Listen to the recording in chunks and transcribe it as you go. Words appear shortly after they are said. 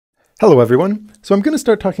Hello everyone. So I'm going to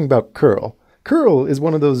start talking about curl. Curl is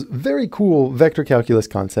one of those very cool vector calculus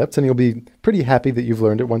concepts, and you'll be pretty happy that you've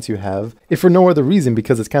learned it once you have, if for no other reason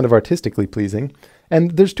because it's kind of artistically pleasing.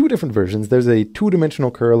 And there's two different versions. There's a two-dimensional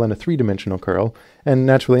curl and a three-dimensional curl. And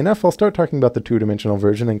naturally enough, I'll start talking about the two-dimensional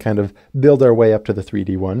version and kind of build our way up to the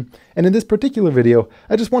 3D one. And in this particular video,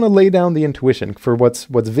 I just want to lay down the intuition for what's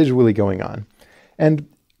visually going on. And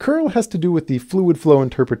curl has to do with the fluid flow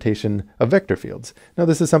interpretation of vector fields. Now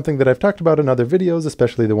this is something that I've talked about in other videos,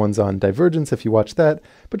 especially the ones on divergence if you watch that,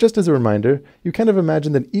 but just as a reminder, you kind of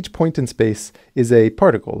imagine that each point in space is a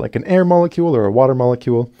particle, like an air molecule or a water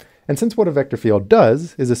molecule, and since what a vector field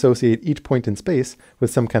does is associate each point in space with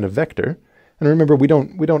some kind of vector, and remember we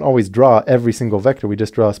don't always draw every single vector, we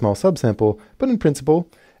just draw a small subsample, but in principle,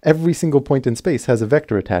 every single point in space has a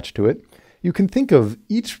vector attached to it. You can think of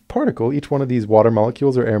each particle, each one of these water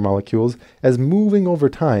molecules or air molecules, as moving over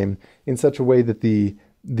time in such a way that the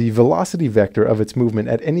velocity vector of its movement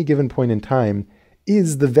at any given point in time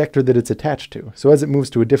is the vector that it's attached to. So as it moves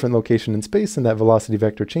to a different location in space and that velocity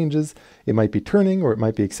vector changes, it might be turning or it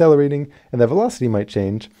might be accelerating, and that velocity might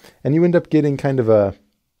change, and you end up getting kind of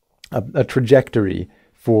a trajectory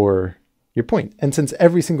for your point. And since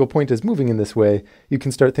every single point is moving in this way, you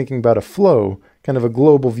can start thinking about a flow, kind of a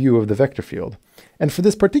global view of the vector field. And for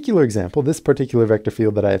this particular example, this particular vector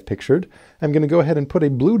field that I have pictured, I'm going to go ahead and put a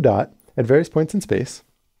blue dot at various points in space.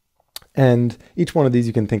 And each one of these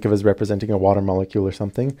you can think of as representing a water molecule or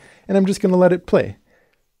something. And I'm just going to let it play.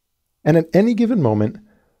 And at any given moment,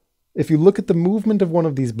 if you look at the movement of one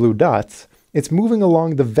of these blue dots, it's moving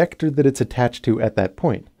along the vector that it's attached to at that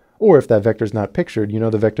point. Or if that vector is not pictured, you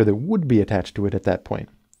know the vector that would be attached to it at that point.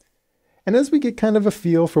 And as we get kind of a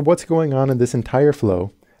feel for what's going on in this entire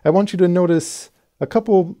flow, I want you to notice a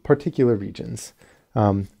couple particular regions.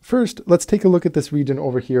 First, let's take a look at this region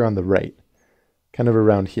over here on the right, kind of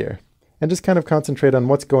around here, and just kind of concentrate on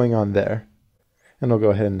what's going on there. And I'll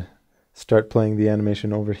go ahead and start playing the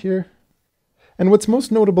animation over here. And what's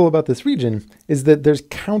most notable about this region is that there's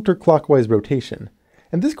counterclockwise rotation.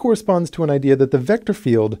 And this corresponds to an idea that the vector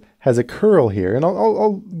field has a curl here, and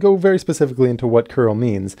I'll go very specifically into what curl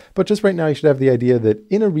means, but just right now you should have the idea that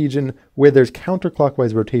in a region where there's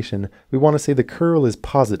counterclockwise rotation, we want to say the curl is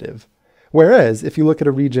positive. Whereas, if you look at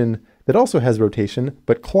a region that also has rotation,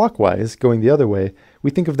 but clockwise, going the other way,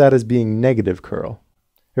 we think of that as being negative curl.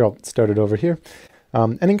 Here, I'll start it over here.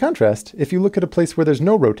 And in contrast, if you look at a place where there's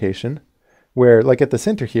no rotation, where, like at the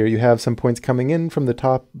center here, you have some points coming in from the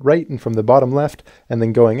top right and from the bottom left, and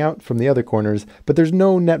then going out from the other corners, but there's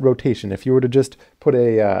no net rotation. If you were to just put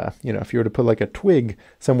if you were to put like a twig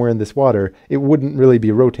somewhere in this water, it wouldn't really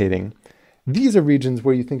be rotating. These are regions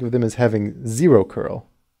where you think of them as having zero curl.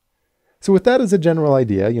 So with that as a general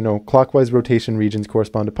idea, clockwise rotation regions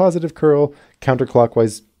correspond to positive curl,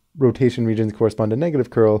 counterclockwise rotation regions correspond to negative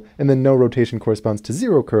curl, and then no rotation corresponds to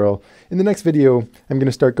zero curl. In the next video, I'm going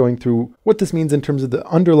to start going through what this means in terms of the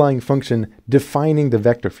underlying function defining the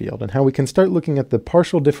vector field and how we can start looking at the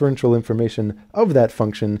partial differential information of that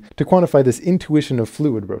function to quantify this intuition of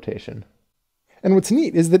fluid rotation. And what's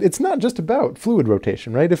neat is that it's not just about fluid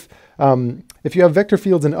rotation, right? If you have vector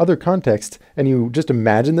fields in other contexts and you just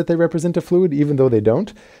imagine that they represent a fluid even though they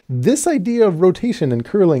don't, this idea of rotation and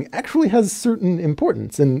curling actually has certain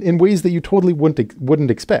importance in ways that you totally wouldn't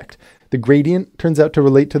expect. The gradient turns out to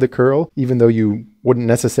relate to the curl, even though you wouldn't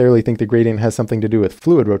necessarily think the gradient has something to do with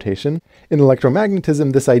fluid rotation. In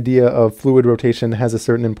electromagnetism, this idea of fluid rotation has a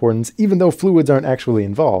certain importance, even though fluids aren't actually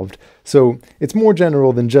involved. So it's more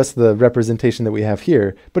general than just the representation that we have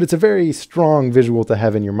here, but it's a very strong visual to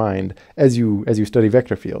have in your mind as you study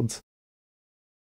vector fields.